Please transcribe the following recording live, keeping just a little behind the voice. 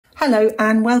Hello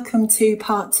and welcome to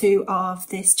part 2 of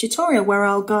this tutorial where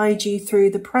I'll guide you through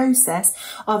the process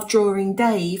of drawing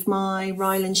Dave, my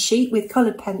Ryeland sheep with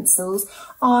coloured pencils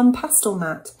on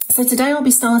PASTELMAT. So today I'll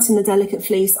be starting the delicate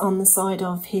fleece on the side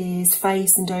of his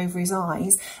face and over his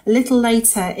eyes. A little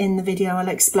later in the video I'll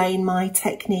explain my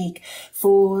technique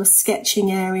for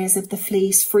sketching areas of the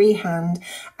fleece freehand,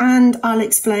 and I'll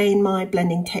explain my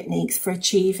blending techniques for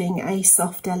achieving a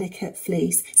soft delicate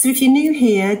fleece. So if you're new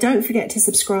here, don't forget to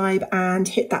subscribe and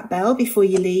hit that bell before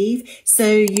you leave so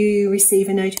you receive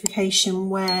a notification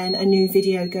when a new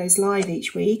video goes live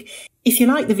each week. If you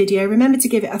like the video, remember to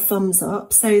give it a thumbs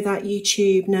up so that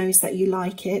YouTube knows that you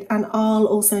like it, and I'll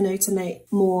also know to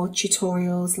make more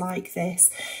tutorials like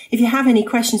this. If you have any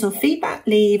questions or feedback,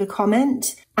 leave a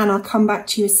comment and I'll come back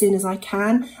to you as soon as I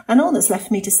can. And all that's left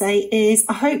for me to say is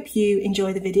I hope you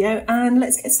enjoy the video and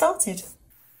let's get started.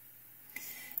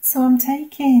 So I'm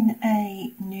taking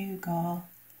a nougat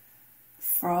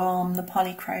from the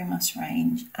Polychromos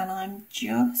range and I'm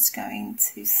just going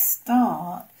to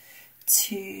start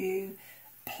to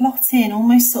plot in,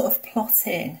 almost sort of plot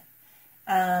in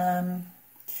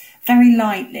very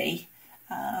lightly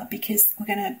because we're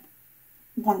going to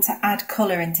want to add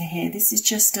colour into here. This is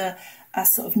just a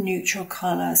sort of neutral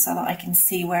colour so that I can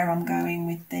see where I'm going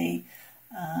with the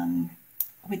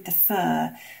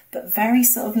fur, but very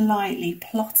sort of lightly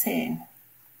plot in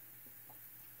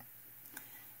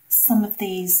some of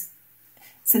these.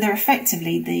 So they're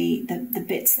effectively the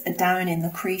bits that are down in the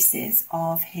creases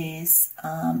of his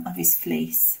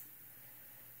fleece.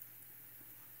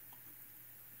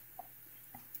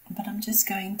 But I'm just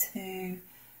going to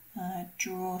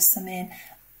draw some in.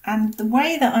 And the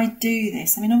way that I do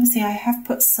this, I mean, obviously I have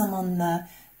put some on the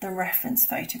reference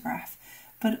photograph,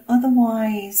 but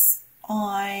otherwise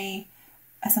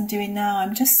as I'm doing now,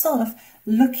 I'm just sort of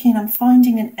looking, I'm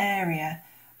finding an area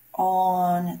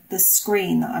on the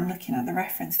screen that I'm looking at, the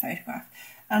reference photograph,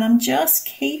 and I'm just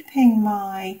keeping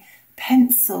my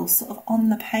pencil sort of on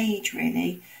the page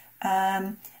really,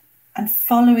 and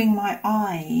following my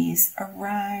eyes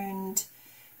around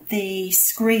the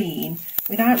screen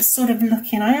without sort of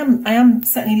looking. I am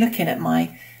certainly looking at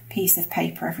my piece of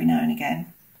paper every now and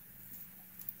again,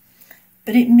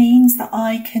 but it means that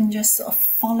I can just sort of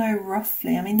follow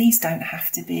roughly. I mean, these don't have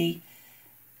to be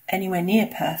anywhere near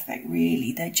perfect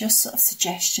really, they're just sort of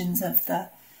suggestions of the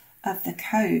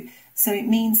coat, so it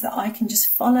means that I can just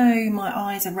follow my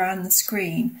eyes around the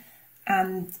screen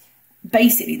and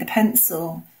basically the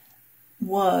pencil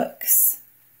works,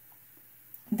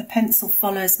 the pencil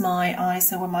follows my eyes,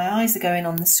 so when my eyes are going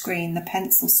on the screen the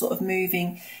pencil's sort of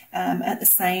moving at the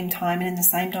same time and in the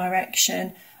same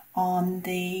direction on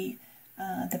the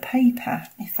paper,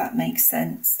 if that makes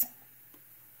sense.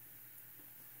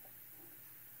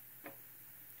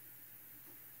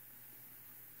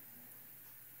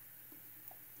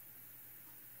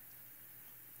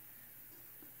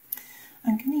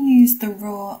 I'm going to use the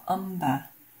raw umber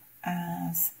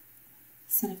as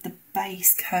sort of the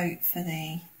base coat for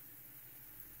the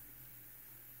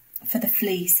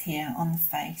fleece here on the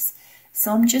face.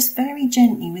 So I'm just very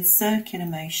gently with circular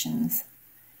motions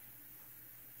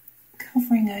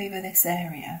covering over this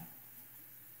area.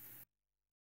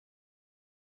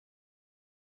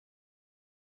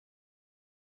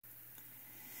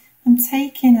 I'm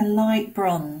taking a light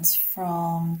bronze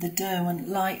from the Derwent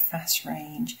Lightfast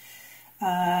range.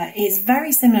 It's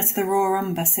very similar to the raw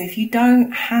umber, so if you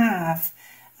don't have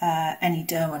any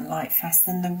Derwent Lightfast,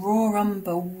 then the raw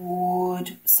umber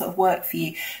would sort of work for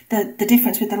you. The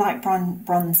difference with the light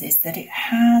bronze is that it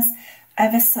has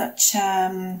ever such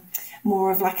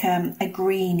more of like a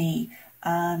greeny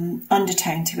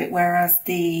undertone to it, whereas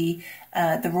the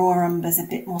raw umber is a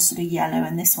bit more sort of yellow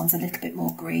and this one's a little bit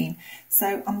more green.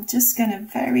 So I'm just going to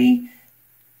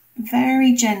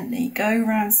very gently go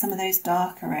around some of those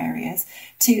darker areas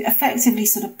to effectively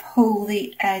sort of pull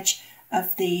the edge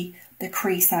of the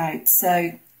crease out.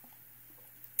 So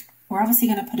we're obviously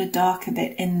going to put a darker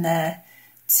bit in there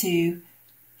to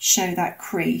show that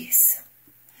crease.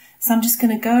 So I'm just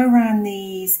going to go around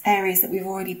these areas that we've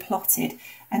already plotted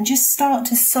and just start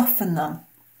to soften them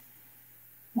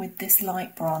with this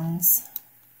light bronze.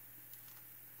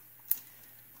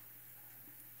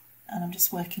 And I'm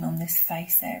just working on this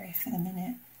face area for the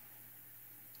minute.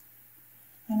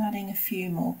 I'm adding a few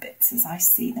more bits as I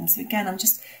see them. So again, I'm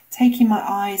just taking my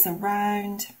eyes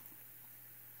around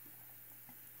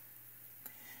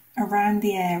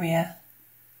the area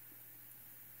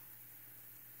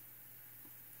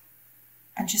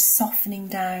and just softening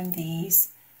down these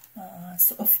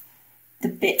sort of the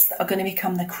bits that are going to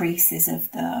become the creases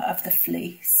of the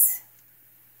fleece.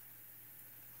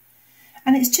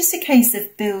 And it's just a case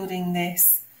of building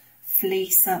this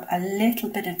fleece up a little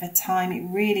bit at a time. It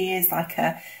really is like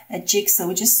a jigsaw.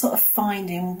 We're just sort of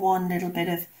finding one little bit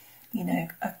of, you know,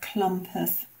 a clump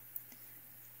of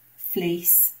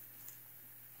fleece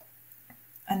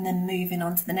and then moving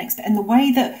on to the next bit. And the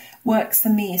way that works for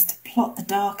me is to plot the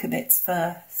darker bits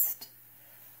first.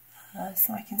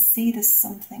 So I can see there's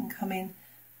something coming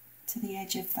to the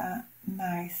edge of that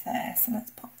mouth there. So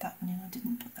let's pop that one in. I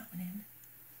didn't put that one in.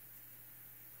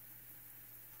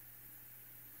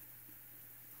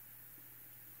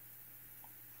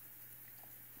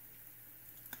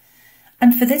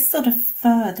 And for this sort of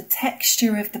fur, the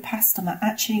texture of the PASTELMAT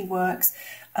actually works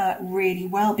really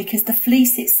well, because the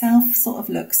fleece itself sort of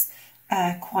looks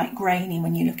quite grainy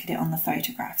when you look at it on the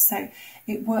photograph. So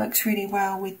it works really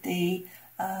well with the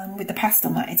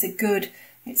PASTELMAT. It's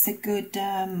a good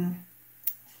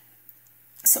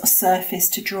sort of surface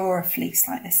to draw a fleece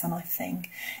like this on, I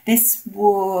think. This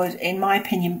would, in my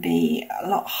opinion, be a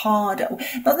lot harder.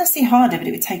 Not necessarily harder, but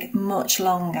it would take much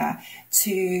longer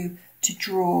to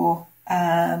draw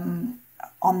on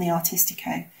the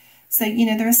Artistico. So, you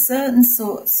know, there are certain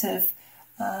sorts of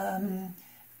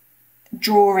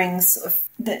drawings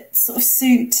that sort of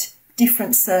suit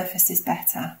different surfaces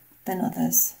better than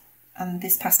others. And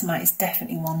this PASTELMAT is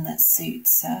definitely one that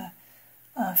suits a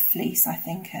fleece, I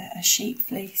think, a sheep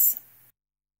fleece.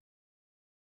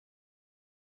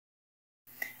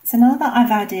 So now that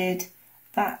I've added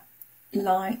that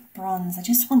light bronze, I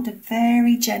just want to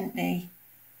very gently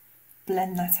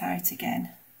blend that out again.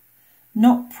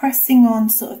 Not pressing on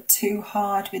sort of too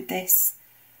hard with this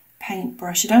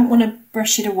paintbrush. I don't want to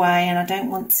brush it away, and I don't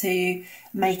want to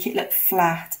make it look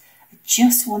flat. I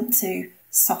just want to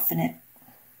soften it.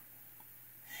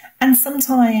 And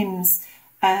sometimes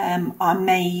I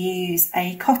may use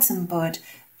a cotton bud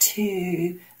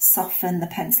to soften the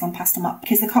pencil on PASTELMAT,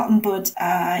 because the cotton bud,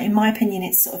 in my opinion,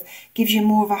 it sort of gives you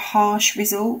more of a harsh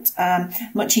result.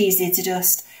 Much easier to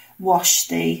just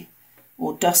wash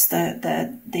or dust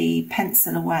the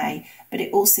pencil away, but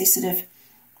it also sort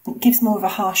of gives more of a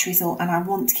harsh result, and I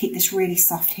want to keep this really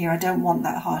soft here. I don't want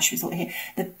that harsh result here.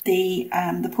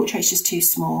 The portrait's just too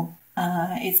small.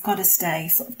 It's got to stay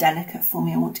sort of delicate for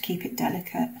me. I want to keep it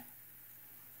delicate.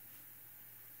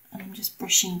 And I'm just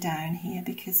brushing down here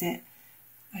because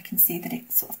I can see that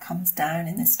it sort of comes down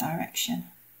in this direction.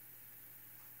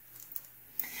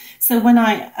 So when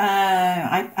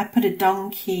I put a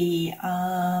donkey,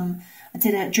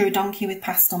 I drew a donkey with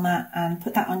PASTELMAT and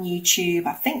put that on YouTube,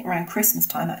 I think around Christmas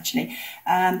time actually,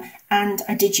 and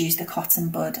I did use the cotton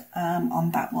bud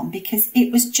on that one, because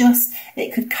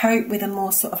it could cope with a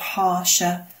more sort of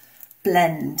harsher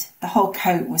blend. The whole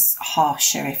coat was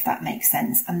harsher, if that makes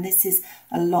sense, and this is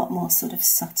a lot more sort of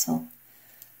subtle.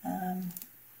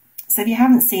 So if you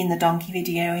haven't seen the donkey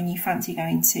video and you fancy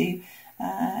going to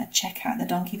check out the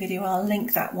donkey video, I'll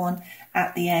link that one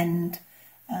at the end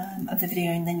of the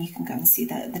video, and then you can go and see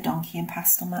the donkey in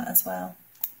PASTELMAT as well.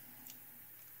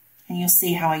 And you'll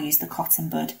see how I use the cotton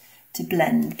bud to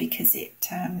blend, because it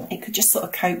could just sort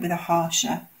of cope with a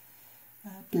harsher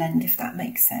blend, if that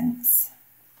makes sense.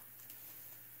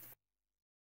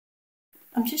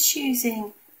 I'm just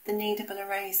using the kneadable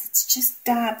eraser to just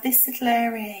dab this little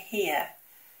area here.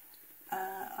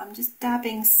 I'm just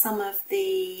dabbing some of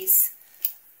these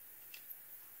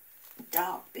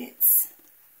dark bits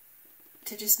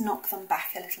to just knock them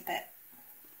back a little bit.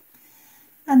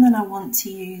 And then I want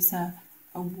to use a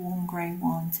warm grey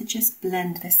one to just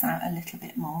blend this out a little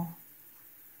bit more.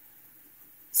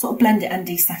 Sort of blend it and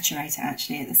desaturate it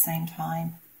actually at the same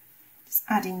time. Just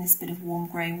adding this bit of warm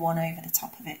grey one over the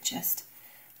top of it just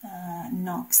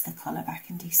knocks the colour back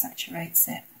and desaturates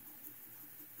it.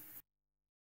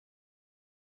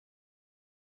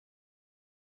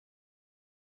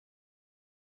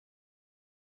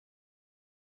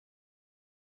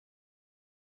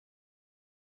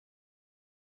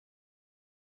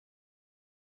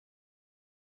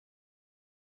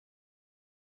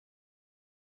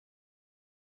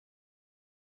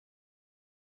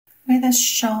 With a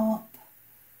sharp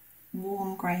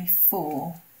warm grey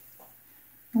 4,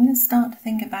 I'm going to start to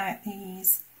think about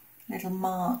these little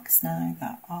marks now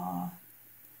that are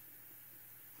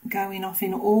going off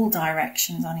in all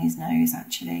directions on his nose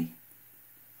actually.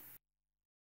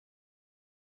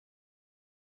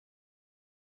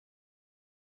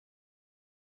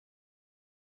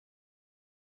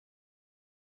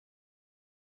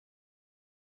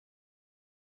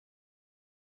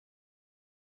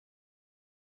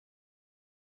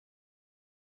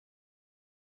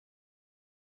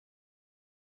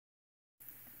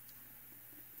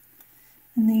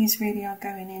 And these really are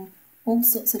going in all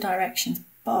sorts of directions,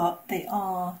 but they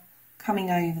are coming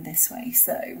over this way,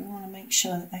 so we want to make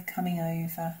sure that they're coming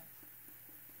over.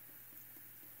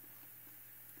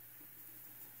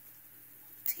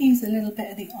 To use a little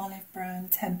bit of the olive brown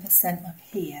 10% up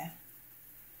here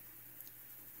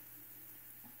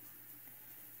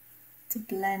to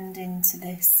blend into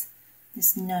this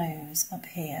nose up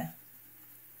here.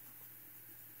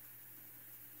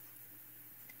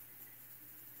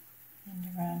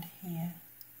 And around here.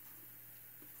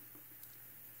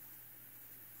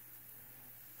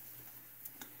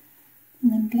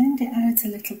 And then blend it out a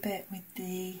little bit with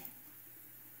the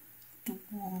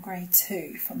warm grey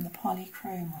 2 from the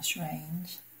Polychromos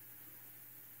range.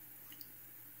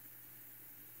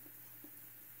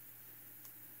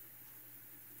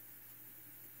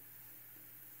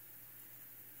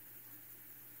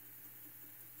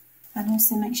 And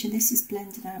also make sure this is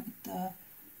blended out with the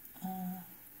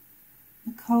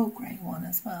cold grey one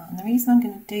as well. And the reason I'm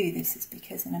going to do this is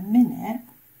because in a minute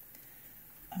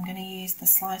I'm going to use the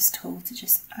slice tool to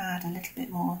just add a little bit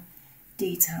more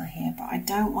detail here, but I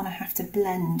don't want to have to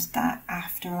blend that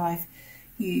after I've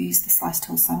used the slice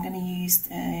tool, so I'm going to use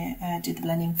do the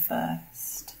blending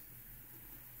first.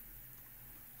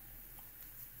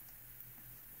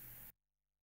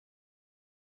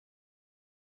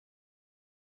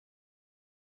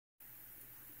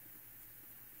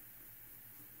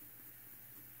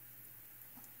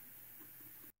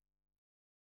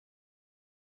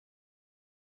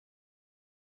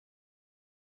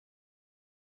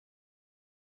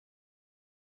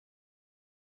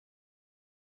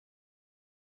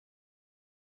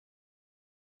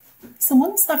 So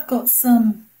once I've got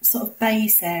some sort of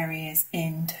base areas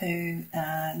into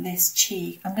this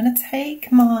cheek, I'm going to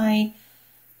take my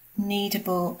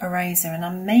kneadable eraser and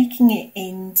I'm making it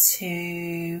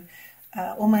into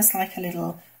almost like a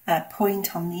little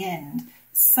point on the end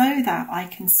so that I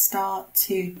can start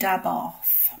to dab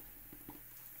off.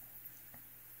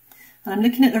 And I'm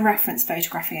looking at the reference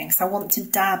photograph again because I want to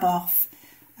dab off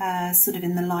sort of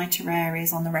in the lighter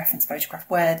areas on the reference photograph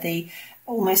where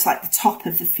almost like the top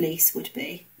of the fleece would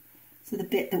be. So the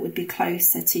bit that would be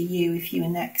closer to you if you were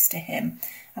next to him.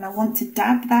 And I want to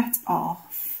dab that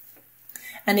off.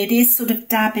 And it is sort of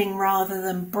dabbing rather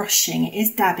than brushing. It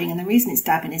is dabbing, and the reason it's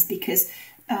dabbing is because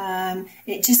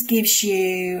it just gives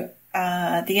you,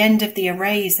 the end of the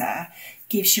eraser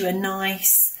gives you a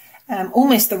nice,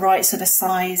 almost the right sort of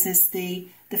size as the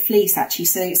fleece actually.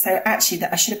 So actually,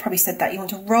 that I should have probably said that you want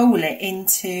to roll it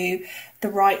into the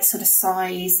right sort of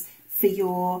size for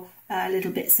your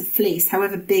little bits of fleece,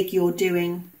 however big you're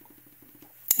doing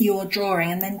your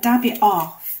drawing, and then dab it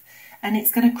off, and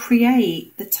it's going to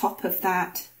create the top of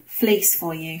that fleece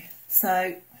for you.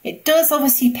 So it does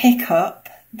obviously pick up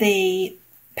the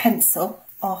pencil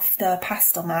off the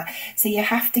pastel mat, so you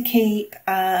have to keep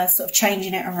sort of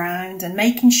changing it around and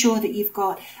making sure that you've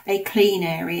got a clean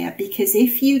area, because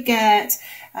if you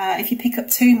pick up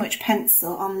too much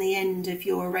pencil on the end of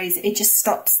your eraser, it just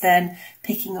stops then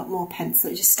picking up more pencil,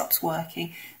 it just stops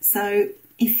working. So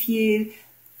if you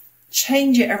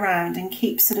change it around and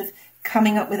keep sort of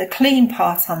coming up with a clean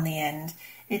part on the end,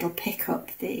 it'll pick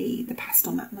up the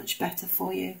pastel mat much better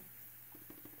for you.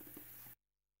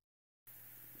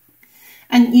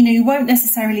 And you know, you won't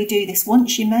necessarily do this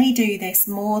once, you may do this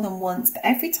more than once, but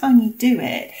every time you do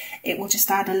it, it will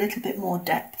just add a little bit more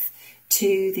depth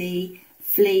to the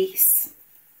fleece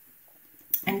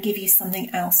and give you something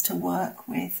else to work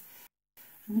with.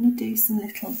 I'm going to do some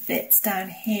little bits down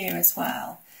here as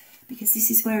well, because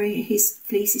this is where his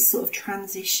fleece is sort of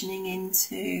transitioning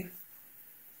into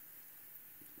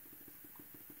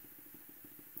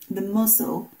the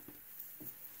muzzle.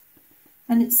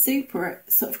 And it's super at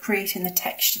sort of creating the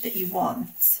texture that you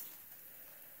want.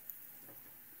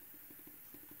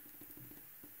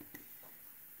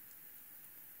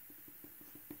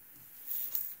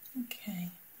 Okay.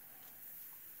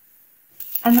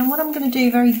 And then what I'm going to do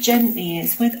very gently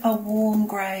is with a warm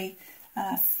grey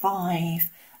 5,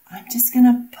 I'm just going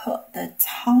to put the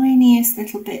tiniest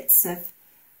little bits of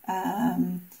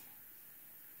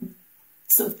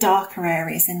sort of darker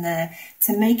areas in there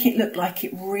to make it look like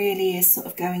it really is sort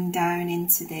of going down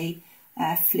into the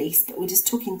fleece, but we're just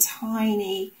talking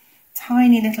tiny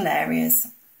little areas.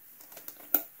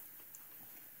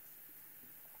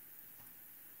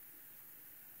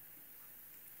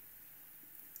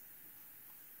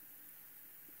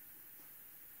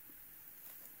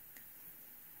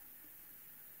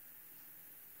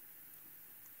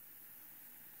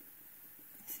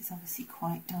 This is obviously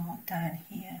quite dark down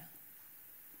here.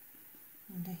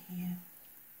 Under here.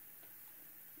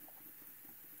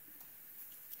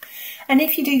 And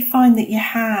if you do find that you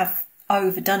have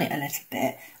overdone it a little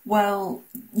bit, well,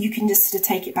 you can just sort of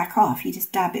take it back off. You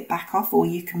just dab it back off, or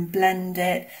you can blend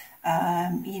it.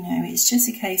 You know, it's just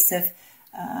a case of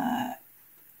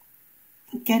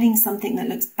getting something that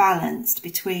looks balanced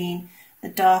between the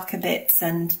darker bits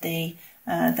and the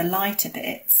lighter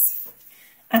bits,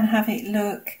 and have it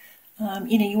look,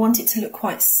 you know, you want it to look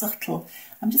quite subtle.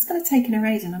 I'm just going to take an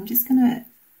eraser and I'm just going to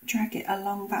drag it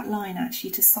along that line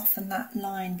actually to soften that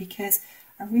line, because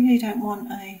I really don't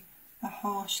want a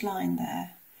harsh line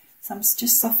there. So I'm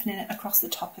just softening it across the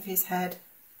top of his head,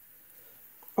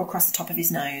 or across the top of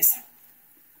his nose.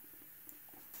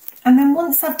 And then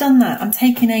once I've done that, I'm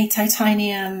taking a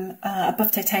titanium, a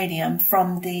buff titanium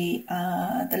from the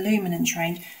Luminance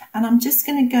range, and I'm just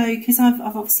going to go, because I've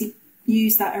obviously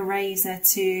used that eraser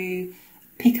to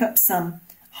pick up some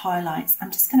highlights.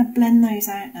 I'm just going to blend those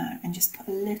out now and just put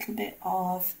a little bit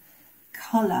of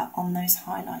colour on those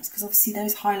highlights, because obviously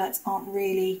those highlights aren't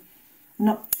really,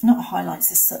 not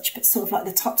highlights as such, but sort of like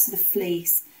the tops of the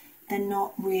fleece, they're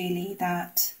not really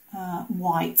that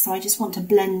white. So I just want to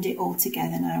blend it all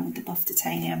together now with the buff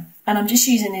titanium, and I'm just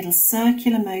using little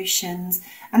circular motions,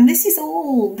 and this is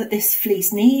all that this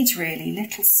fleece needs really,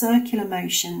 little circular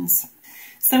motions.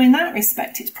 So in that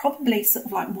respect, it's probably sort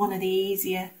of like one of the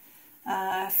easier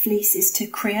fleeces to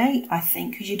create, I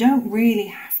think, because you don't really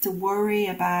have to worry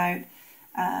about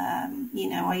you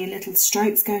know, are your little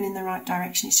strokes going in the right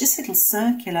direction. It's just little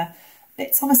circular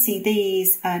bits. Obviously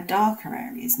these darker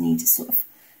areas need to sort of,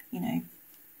 you know,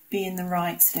 be in the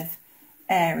right sort of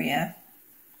area.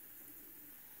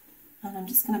 And I'm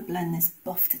just going to blend this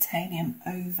buff titanium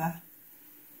over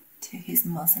to his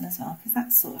muzzle as well, because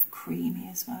that's sort of creamy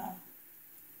as well.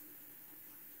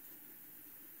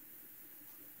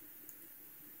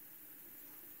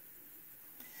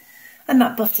 And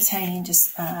that buff titanium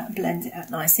just blends it out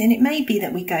nicely. And it may be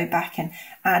that we go back and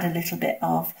add a little bit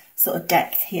of sort of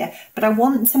depth here, but I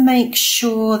want to make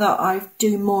sure that I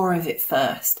do more of it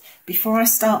first. Before I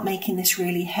start making this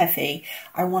really heavy,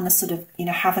 I want to sort of, you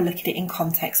know, have a look at it in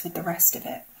context with the rest of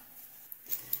it.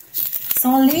 So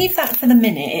I'll leave that for the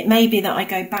minute. It may be that I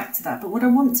go back to that, but what I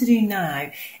want to do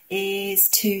now is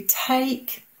to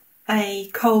take a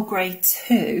coal grey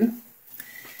 2,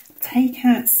 take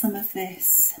out some of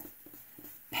this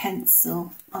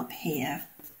pencil up here,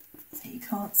 so you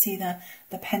can't see the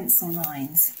pencil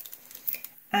lines,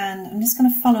 and I'm just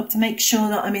going to follow up to make sure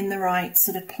that I'm in the right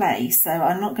sort of place. So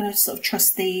I'm not going to sort of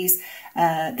trust these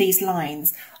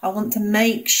lines. I want to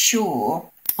make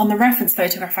sure on the reference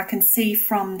photograph I can see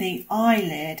from the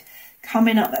eyelid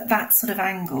coming up at that sort of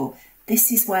angle.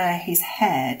 This is where his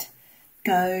head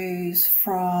goes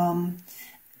from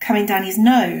coming down his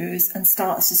nose and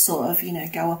starts to sort of, you know,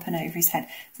 go up and over his head.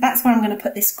 So that's where I'm going to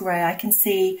put this grey. I can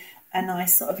see a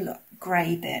nice sort of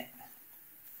grey bit.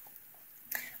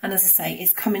 And as I say,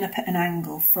 it's coming up at an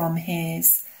angle from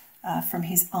his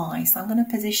eye. So I'm going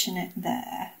to position it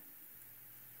there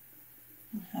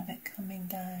and have it coming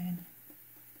down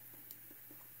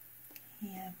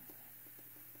here.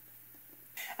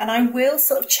 And I will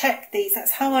sort of check these.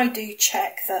 That's how I do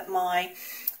check that my,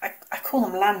 I call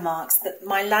them landmarks, that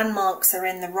my landmarks are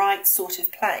in the right sort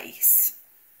of place.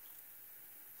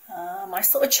 I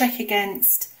sort of check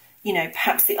against, you know,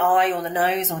 perhaps the eye or the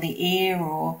nose or the ear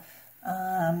or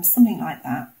something like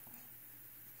that.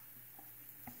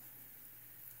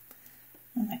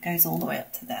 And that goes all the way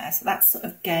up to there. So that's sort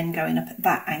of, again, going up at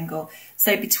that angle.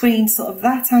 So between sort of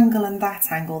that angle and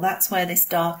that angle, that's where this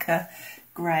darker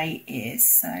grey is.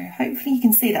 So hopefully you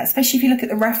can see that, especially if you look at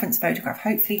the reference photograph.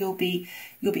 Hopefully you'll be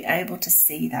able to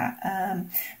see that.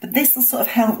 But this will sort of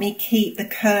help me keep the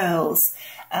curls,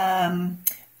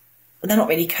 they're not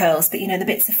really curls, but you know, the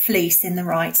bits of fleece in the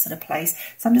right sort of place.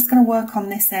 So I'm just going to work on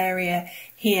this area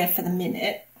here for the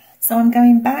minute. So I'm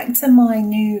going back to my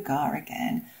nougat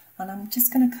again, and I'm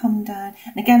just going to come down,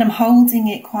 and again I'm holding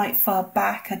it quite far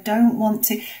back. I don't want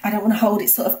to hold it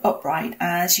sort of upright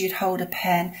as you'd hold a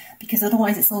pen, because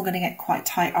otherwise it's all going to get quite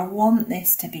tight. I want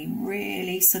this to be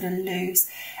really sort of loose,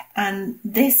 and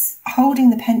this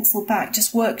holding the pencil back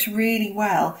just works really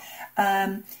well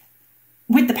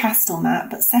with the pastel mat,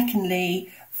 but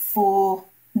secondly for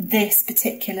this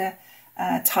particular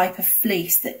type of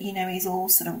fleece that, you know, is all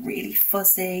sort of really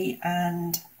fuzzy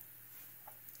and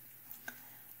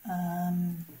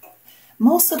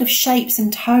more sort of shapes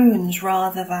and tones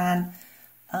rather than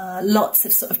lots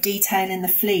of sort of detail in the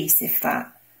fleece, if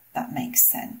that makes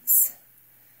sense.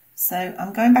 So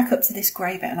I'm going back up to this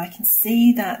grey bit, and I can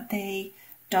see that the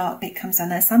dark bit comes down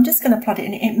there. So I'm just going to plot it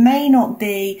in. It may not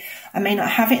be, I may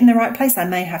not have it in the right place. I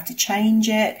may have to change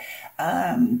it.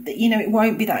 But you know, it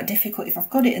won't be that difficult if I've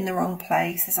got it in the wrong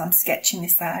place as I'm sketching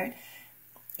this out.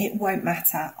 it won't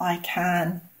matter.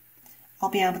 I'll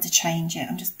be able to change it.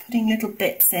 I'm just putting little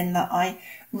bits in that I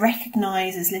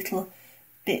recognise as little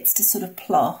bits to sort of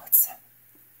plot.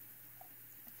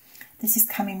 This is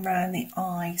coming round the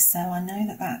eye, so I know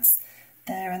that that's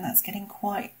there, and that's getting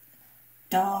quite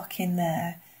dark in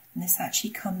there. And this actually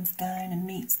comes down and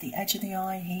meets the edge of the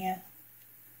eye here.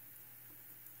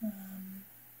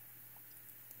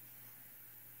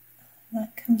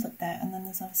 That comes up there, and then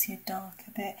there's obviously a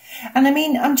darker bit. And I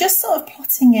mean, I'm just sort of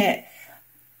plotting it.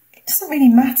 It doesn't really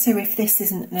matter if this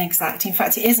isn't an exact, in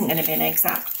fact it isn't going to be an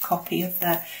exact copy of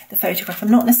the photograph.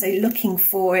 I'm not necessarily looking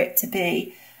for it to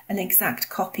be an exact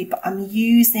copy, but I'm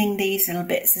using these little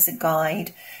bits as a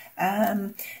guide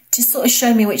to sort of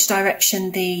show me which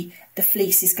direction the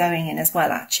fleece is going in as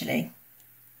well, actually.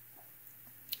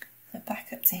 So back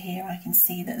up to here, I can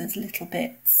see that there's little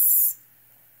bits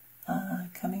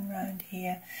coming round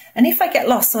here. And if I get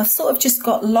lost, so I've sort of just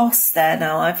got lost there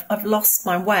now, I've lost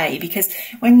my way, because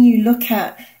when you look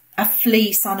at a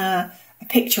fleece on a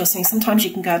picture or something, sometimes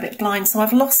you can go a bit blind. So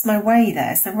I've lost my way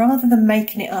there. So rather than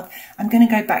making it up, I'm going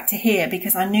to go back to here,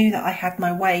 because I knew that I had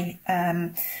my way.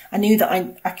 I knew that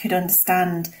I could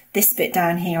understand this bit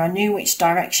down here. I knew which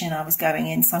direction I was going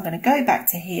in. So I'm going to go back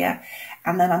to here,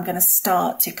 and then I'm going to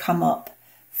start to come up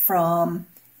from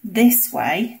this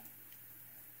way.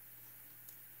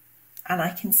 And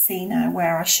I can see now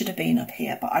where I should have been up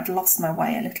here, but I'd lost my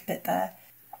way a little bit there.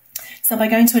 So by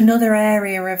going to another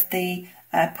area of the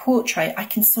portrait, I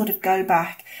can sort of go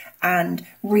back and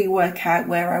rework out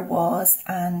where I was,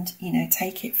 and, you know,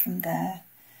 take it from there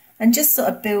and just sort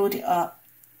of build it up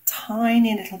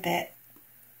tiny little bit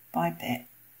by bit.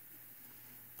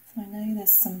 So I know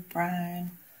there's some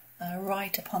brown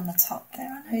right up on the top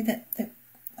there. I know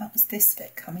that was this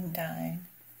bit coming down.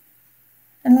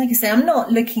 And like I say, I'm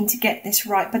not looking to get this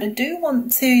right, but I do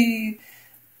want to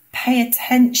pay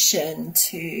attention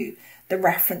to the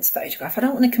reference photograph. I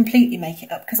don't want to completely make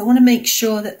it up, because I want to make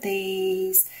sure that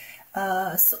these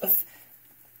sort of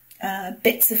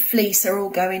bits of fleece are all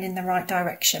going in the right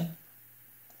direction.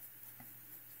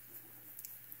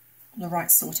 The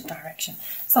right sort of direction.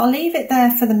 So I'll leave it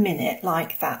there for the minute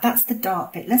like that. That's the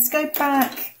dark bit. Let's go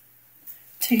back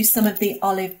to some of the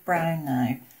olive brown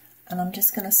now. And I'm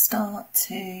just going to start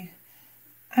to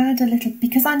add a little,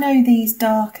 because I know these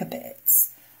darker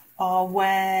bits are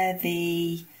where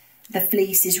the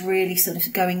fleece is really sort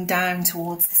of going down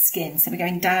towards the skin. So we're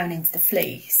going down into the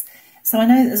fleece. So I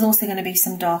know that there's also going to be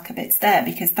some darker bits there,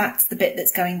 because that's the bit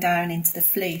that's going down into the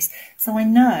fleece. So I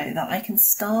know that I can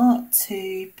start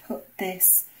to put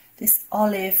this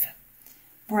olive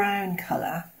brown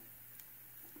colour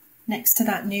next to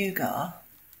that nougat.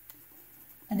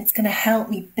 And it's going to help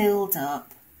me build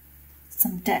up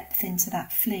some depth into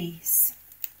that fleece.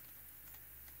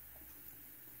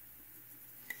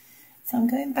 So I'm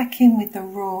going back in with the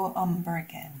raw umber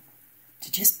again to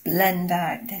just blend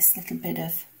out this little bit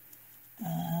of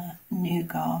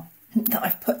nougat that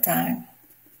I've put down.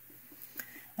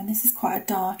 And this is quite a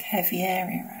dark, heavy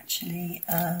area actually.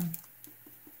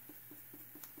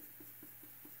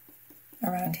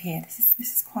 Around here, this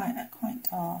is quite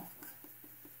dark.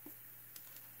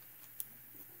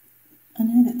 I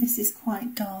know that this is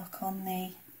quite dark on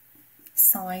the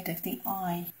side of the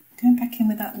eye. Going back in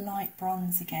with that light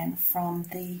bronze again from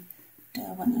the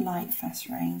Derwent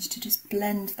Lightfast range to just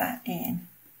blend that in.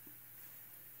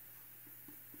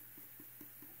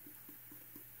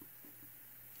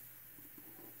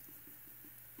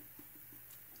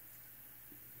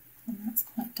 And that's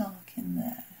quite dark in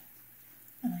there.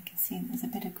 And I can see there's a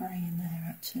bit of grey in there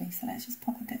actually. So let's just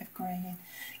pop a bit of grey in.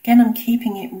 Again, I'm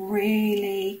keeping it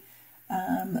really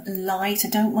light. I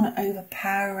don't want to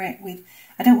overpower it with,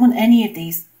 I don't want any of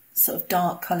these sort of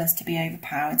dark colours to be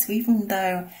overpowered. So even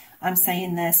though I'm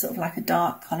saying they're sort of like a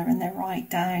dark colour and they're right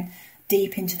down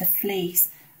deep into the fleece,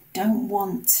 I don't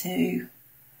want to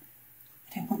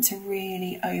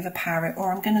really overpower it,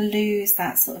 or I'm going to lose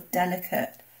that sort of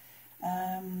delicate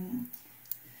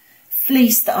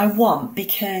fleece that I want,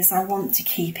 because I want to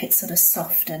keep it sort of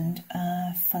soft and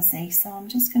fuzzy. So I'm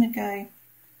just going to go.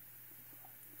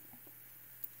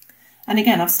 And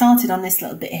again, I've started on this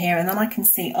little bit here, and then I can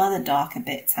see other darker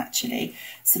bits actually,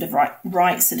 sort of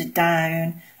right sort of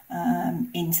down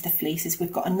into the fleeces.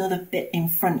 We've got another bit in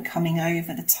front coming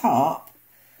over the top.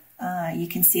 You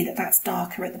can see that that's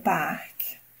darker at the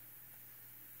back.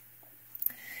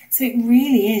 So it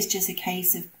really is just a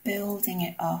case of building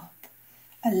it up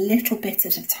a little bit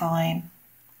at a time.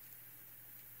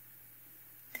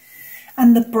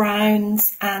 And the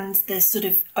browns and the sort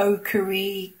of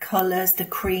ochre-y colours, the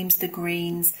creams, the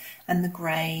greens and the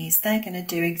greys, they're going to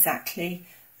do exactly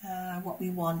what we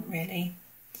want really.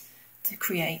 to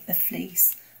create the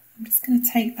fleece. I'm just going to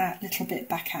take that little bit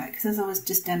back out because as I was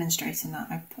just demonstrating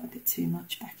that, I put a bit too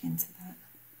much back into that.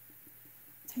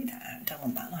 Take that out, don't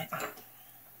want that like that.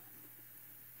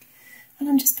 And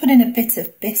I'm just putting a bit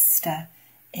of bistre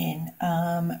in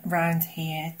round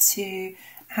here to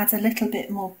add a little bit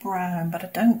more brown, but I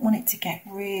don't want it to get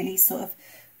really sort of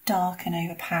dark and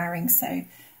overpowering, so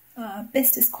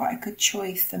bistre is quite a good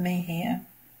choice for me here.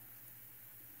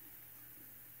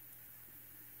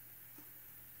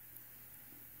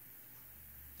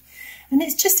 And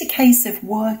it's just a case of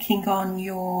working on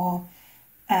your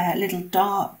little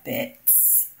dark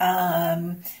bits.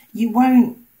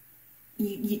 You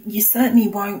certainly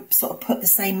won't sort of put the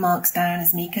same marks down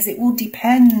as me because it will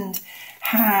depend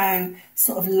how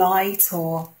sort of light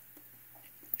or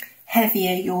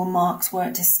heavier your marks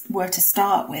were to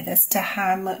start with as to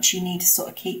how much you need to sort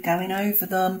of keep going over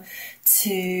them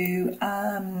to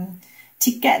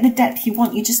get the depth you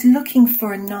want. You're just looking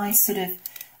for a nice sort of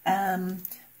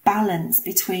balance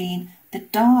between the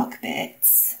dark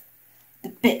bits, the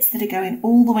bits that are going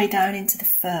all the way down into the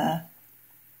fur,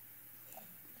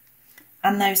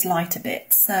 and those lighter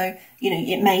bits. So, you know,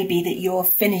 it may be that you're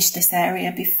finished this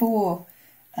area before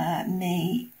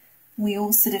me. We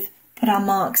all sort of put our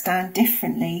marks down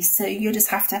differently, so you'll just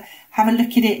have to have a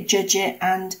look at it, judge it,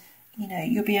 and, you know,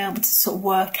 you'll be able to sort of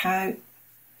work out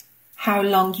how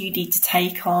long you need to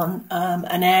take on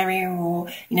an area, or,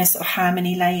 you know, sort of how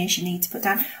many layers you need to put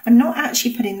down. I'm not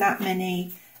actually putting that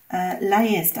many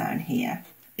layers down here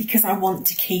because I want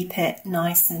to keep it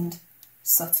nice and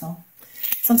subtle.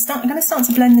 So I'm going to start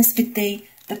to blend this with the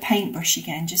paintbrush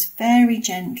again, just very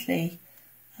gently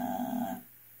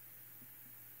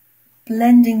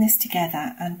blending this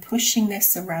together and pushing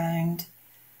this around,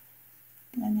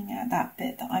 blending out that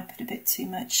bit that I put a bit too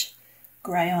much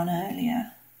grey on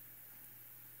earlier.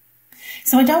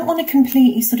 So I don't want to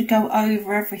completely sort of go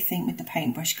over everything with the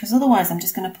paintbrush, because otherwise I'm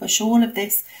just going to push all of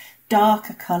this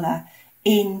darker colour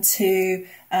into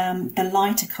the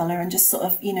lighter colour and just sort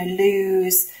of, you know,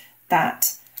 lose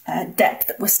that depth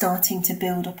that we're starting to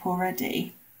build up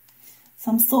already.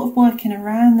 So I'm sort of working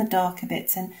around the darker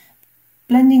bits and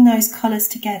blending those colours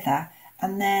together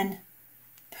and then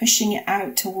pushing it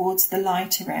out towards the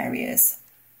lighter areas.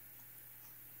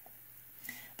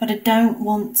 But I don't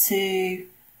want to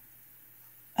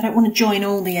join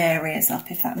all the areas up,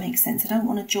 if that makes sense. I don't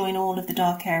want to join all of the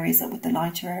dark areas up with the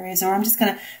lighter areas, or I'm just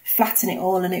going to flatten it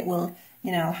all and it will,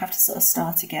 you know, I'll have to sort of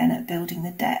start again at building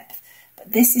the depth.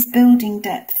 But this is building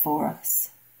depth for us.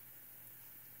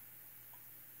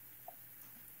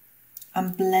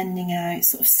 I'm blending out,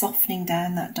 sort of softening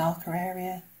down that darker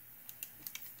area,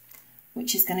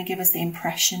 which is going to give us the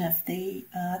impression of the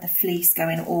fleece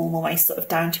going all the way sort of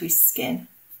down to his skin.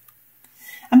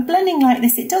 And blending like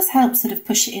this, it does help sort of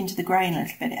push it into the grain a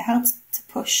little bit. It helps to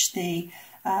push the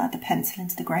pencil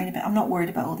into the grain a bit. I'm not worried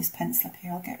about all this pencil up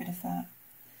here. I'll get rid of that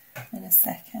in a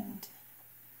second.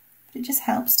 But it just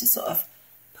helps to sort of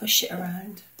push it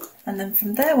around. And then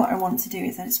from there, what I want to do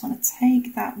is I just want to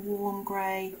take that warm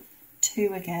grey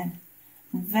 2 again,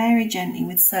 and very gently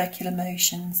with circular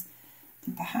motions,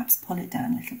 and perhaps pull it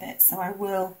down a little bit. So I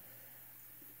won't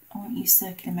use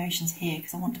circular motions here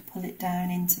because I want to pull it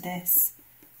down into this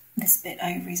bit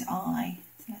over his eye.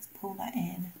 So let's pull that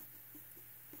in.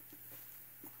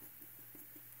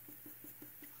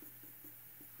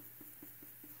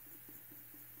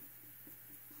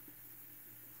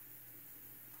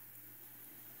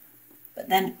 But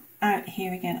then out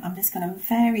here again, I'm just going to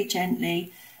very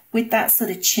gently, with that sort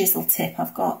of chisel tip,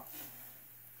 I've got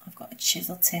a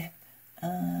chisel tip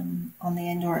on the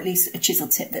end, or at least a chisel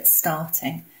tip that's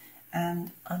starting, and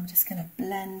I'm just going to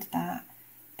blend that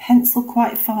pencil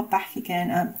quite far back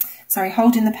again.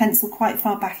 Holding the pencil quite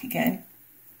far back again,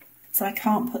 so I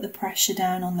can't put the pressure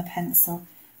down on the pencil.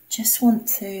 Just want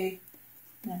to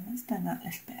blend. Let's blend that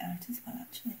little bit out as well,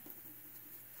 actually.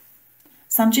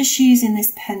 So I'm just using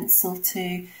this pencil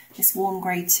this warm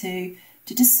grey 2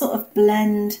 to just sort of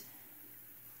blend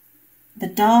the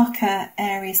darker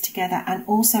areas together and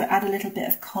also add a little bit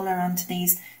of colour onto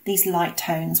these light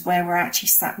tones where we're actually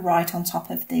sat right on top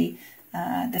of the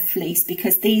fleece,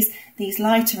 because these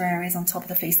lighter areas on top of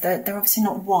the fleece, they're obviously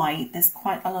not white, there's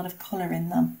quite a lot of colour in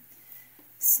them.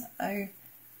 So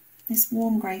this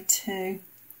warm grey 2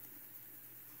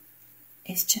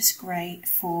 is just great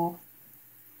for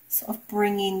sort of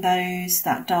bringing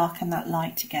that dark and that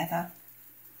light together.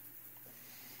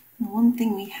 And one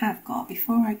thing we have got,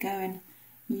 before I go and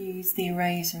use the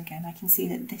eraser again, I can see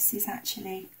that this is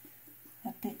actually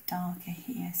a bit darker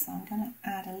here, so I'm going to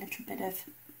add a little bit of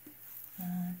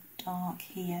dark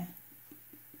here.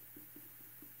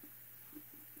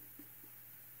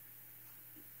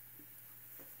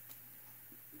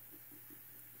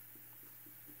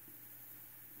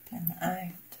 blend that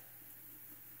out.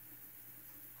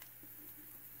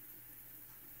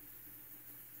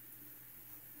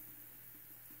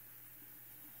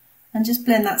 And just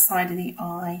blend that side of the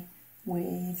eye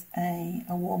with a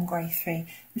warm grey 3.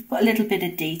 We've put a little bit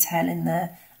of detail in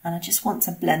there, and I just want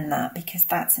to blend that because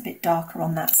that's a bit darker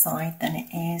on that side than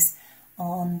it is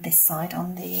on this side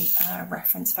on the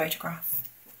reference photograph.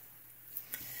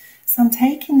 So I'm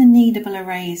taking the kneadable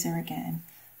eraser again,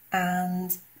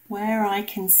 and where I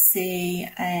can see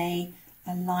a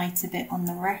lighter bit on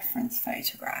the reference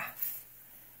photograph,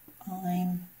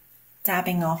 I'm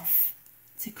dabbing off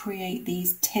to create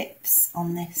these tips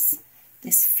on this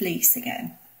fleece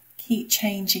again. Keep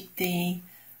changing the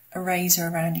eraser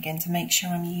around again to make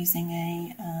sure I'm using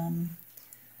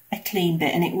a clean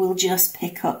bit, and it will just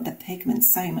pick up the pigment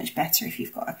so much better if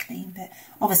you've got a clean bit,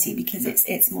 obviously because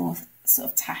it's more sort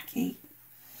of tacky.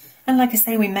 And like I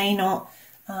say, we may not,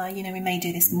 you know, we may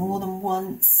do this more than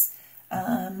once,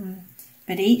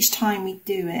 but each time we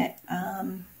do it,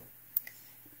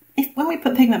 when we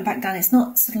put pigment back down, it's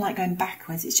not sort of like going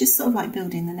backwards, it's just sort of like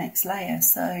building the next layer.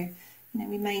 So, you know,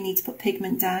 we may need to put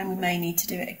pigment down, we may need to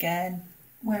do it again.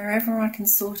 Wherever I can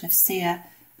sort of see a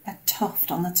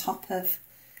tuft on the top of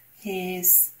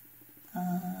his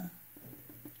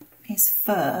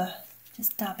fur,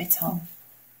 just dab it on.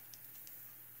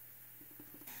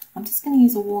 I'm just going to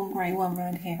use a warm grey one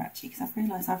around here actually, because I've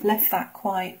realised I've left that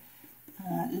quite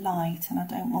light and I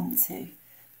don't want to.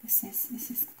 This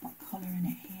has got colour in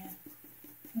it here.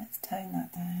 So let's tone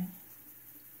that down.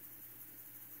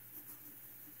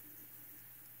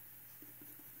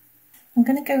 I'm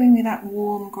going to go in with that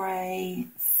warm grey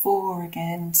 4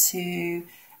 again to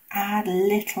add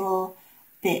little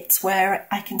bits where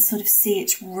I can sort of see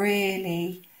it's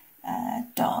really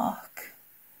dark.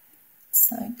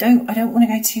 So I don't want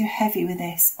to go too heavy with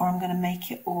this, or I'm going to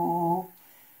make it all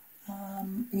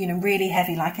you know, really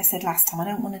heavy like I said last time. I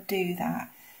don't want to do that,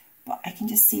 but I can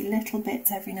just see little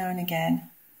bits every now and again.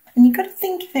 And you've got to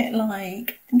think of it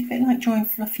like drawing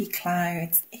fluffy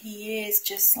clouds. He is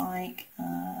just like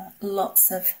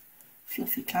lots of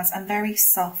fluffy clouds and very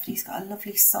soft. He's got a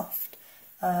lovely soft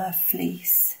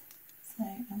fleece. So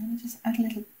I'm going to just add a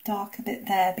little darker bit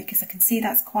there because I can see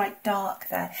that's quite dark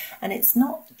there. And it's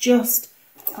not just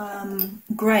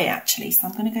grey actually, so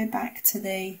I'm going to go back to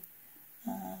the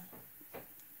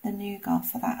nougat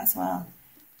for that as well,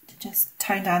 to just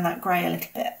tone down that grey a little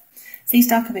bit. So these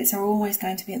darker bits are always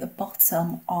going to be at the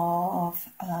bottom of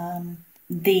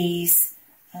these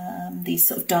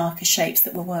sort of darker shapes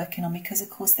that we're working on, because of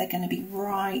course they're going to be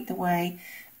right the way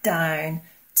down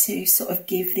to sort of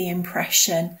give the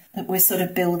impression that we're sort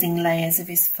of building layers of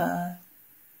his fur.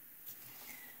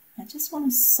 I just want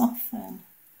to soften,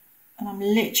 and I'm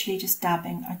literally just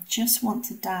dabbing. I just want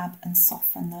to dab and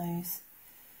soften those.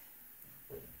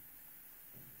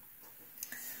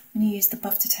 I'm going to use the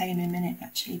buff titanium in a minute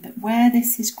actually, but where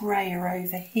this is greyer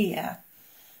over here,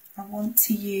 I want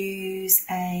to use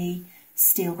a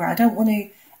steel grey. I don't want to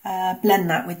blend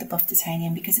that with the buff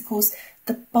titanium because of course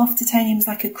the buff titanium is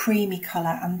like a creamy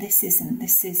colour and this isn't.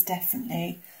 This is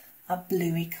definitely a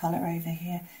bluey colour over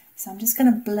here. So I'm just going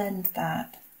to blend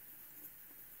that.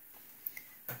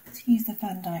 Let's use the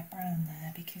Van Dyke brown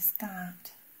there because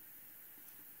that's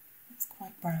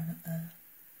quite brown up there.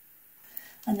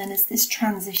 And then as this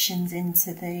transitions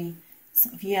into the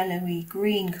sort of yellowy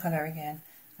green colour again,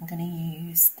 I'm going to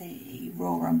use the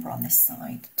raw umber on this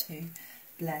side to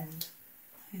blend.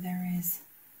 So there is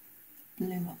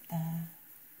blue up there.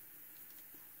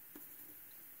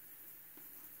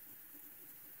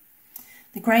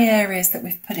 The grey areas that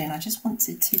we've put in, I just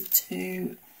wanted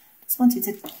to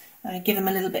give them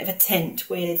a little bit of a tint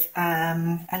with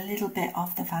a little bit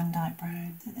of the Van Dyke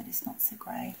brown so that it's not so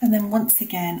grey. And then once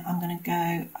again, I'm going to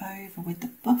go over with the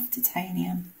buff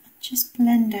titanium and just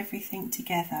blend everything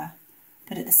together.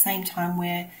 But at the same time,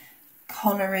 we're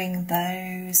colouring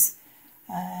those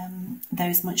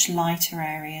much lighter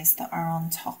areas that are on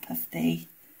top of the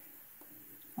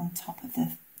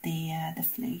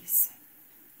fleece.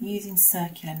 Using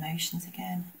circular motions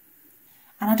again.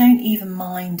 And I don't even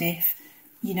mind if,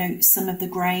 you know, some of the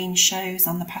grain shows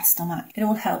on the pastel mat. It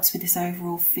all helps with this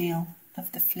overall feel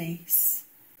of the fleece.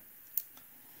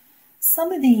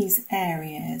 Some of these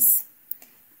areas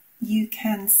you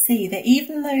can see that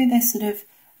even though they're sort of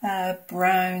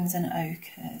browns and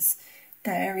ochres,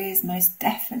 there is most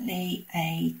definitely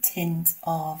a tint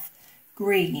of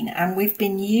green, and we've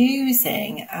been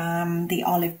using the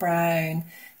olive brown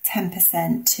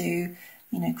 10% to,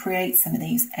 you know, create some of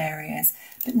these areas.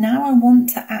 But now I want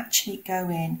to actually go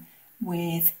in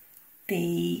with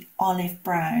the olive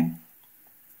brown,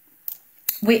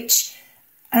 which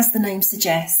as the name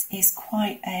suggests, is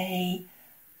quite a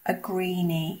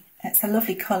greeny. It's a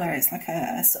lovely colour. It's like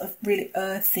a sort of really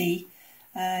earthy,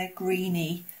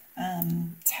 greeny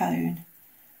tone.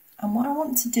 And what I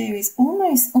want to do is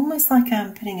almost like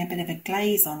I'm putting a bit of a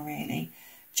glaze on, really,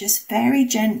 just very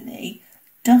gently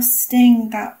dusting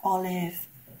that olive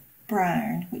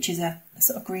brown, which is a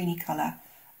sort of greeny colour,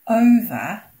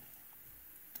 over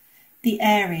the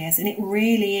areas. And it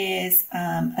really is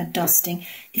a dusting.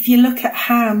 If you look at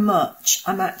how much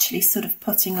I'm actually sort of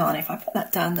putting on, if I put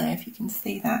that down there, if you can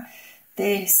see that,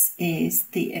 this is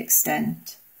the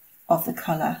extent of the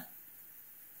colour.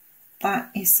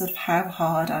 That is sort of how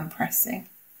hard I'm pressing.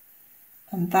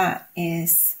 And that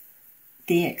is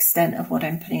the extent of what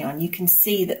I'm putting on. You can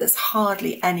see that there's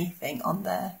hardly anything on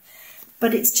there,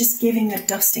 but it's just giving a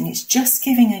dusting. It's just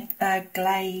giving a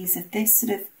glaze of this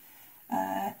sort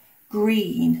of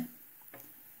green,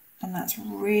 and that's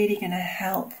really going to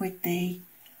help with the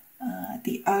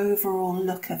overall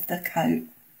look of the coat,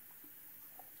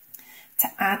 to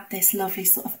add this lovely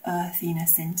sort of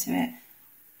earthiness into it.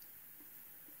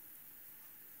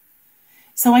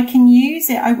 So I can use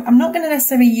it, I'm not going to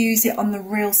necessarily use it on the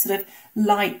real sort of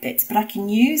light bits, but I can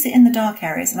use it in the dark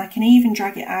areas, and I can even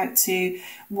drag it out to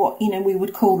what, you know, we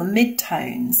would call the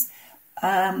mid-tones.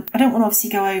 I don't want to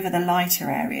obviously go over the lighter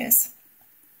areas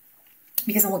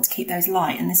because I want to keep those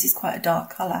light, and this is quite a dark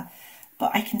colour.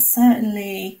 But I can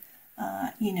certainly,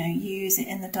 you know, use it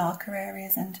in the darker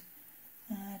areas and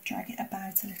drag it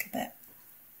about a little bit.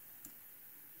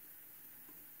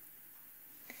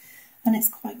 And it's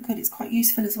quite good, it's quite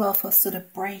useful as well for sort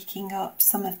of breaking up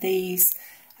some of these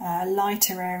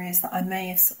lighter areas that I may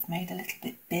have sort of made a little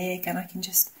bit big, and I can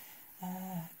just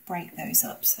break those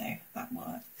up, so that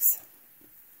works.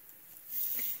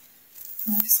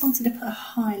 And I just wanted to put a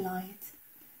highlight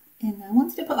in there. I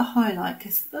wanted to put a highlight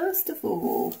because first of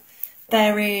all,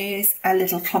 there is a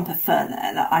little clump of fur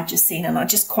there that I've just seen and I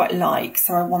just quite like,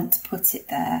 so I want to put it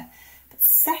there. But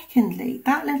secondly,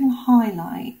 that little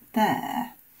highlight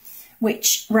there,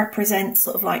 which represents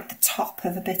sort of like the top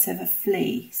of a bit of a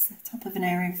fleece, the top of an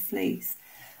area of fleece.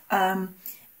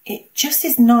 It just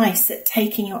is nice at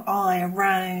taking your eye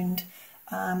around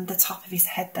the top of his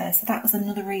head there. So that was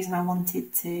another reason I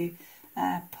wanted to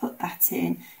put that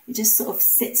in. It just sort of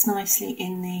sits nicely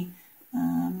in the,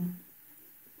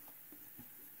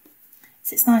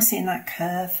 sits nicely in that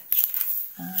curve.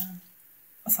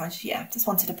 So I just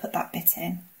wanted to put that bit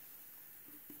in.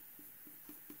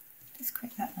 Just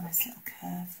create that nice little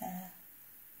curve there.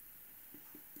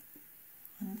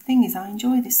 And the thing is, I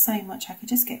enjoy this so much, I could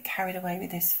just get carried away with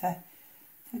this for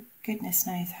goodness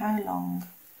knows how long.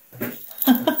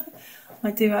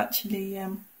 I do actually I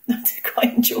do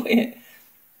quite enjoy it.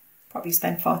 Probably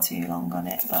spend far too long on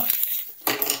it, but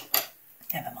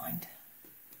never mind.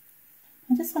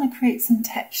 I just want to create some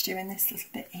texture in this little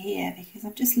bit here, because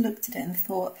I've just looked at it and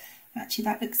thought, actually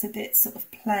that looks a bit sort of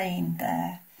plain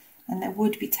there. And there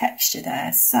would be texture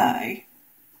there, so I'm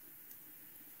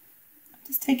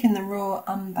just taking the raw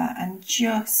umber and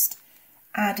just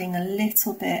adding a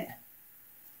little bit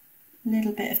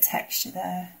of texture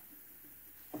there,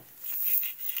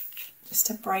 just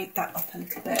to break that up a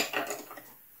little bit.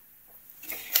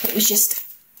 It was just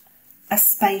a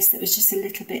space that was just a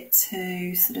little bit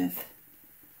too sort of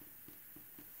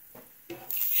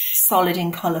solid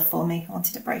in colour for me. I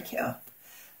wanted to break it up.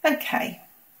 Okay.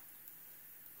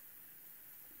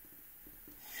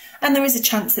 And there is a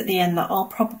chance at the end that I'll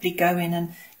probably go in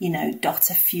and, you know,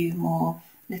 dot a few more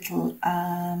little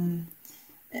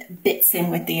bits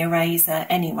in with the eraser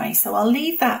anyway. So I'll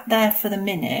leave that there for the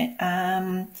minute.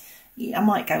 I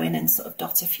might go in and sort of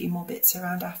dot a few more bits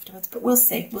around afterwards, but we'll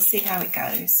see. We'll see how it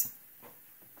goes.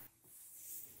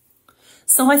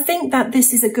 So I think that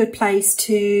this is a good place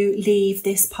to leave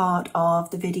this part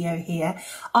of the video here.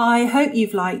 I hope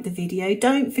you've liked the video.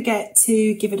 Don't forget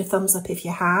to give it a thumbs up if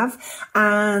you have,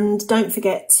 and don't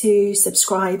forget to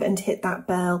subscribe and hit that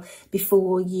bell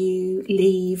before you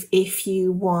leave if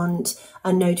you want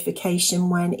a notification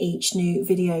when each new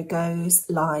video goes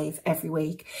live every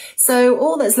week. So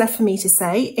all that's left for me to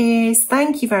say is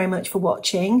thank you very much for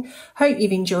watching. Hope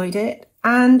you've enjoyed it,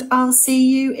 and I'll see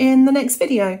you in the next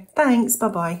video. Thanks,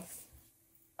 bye-bye.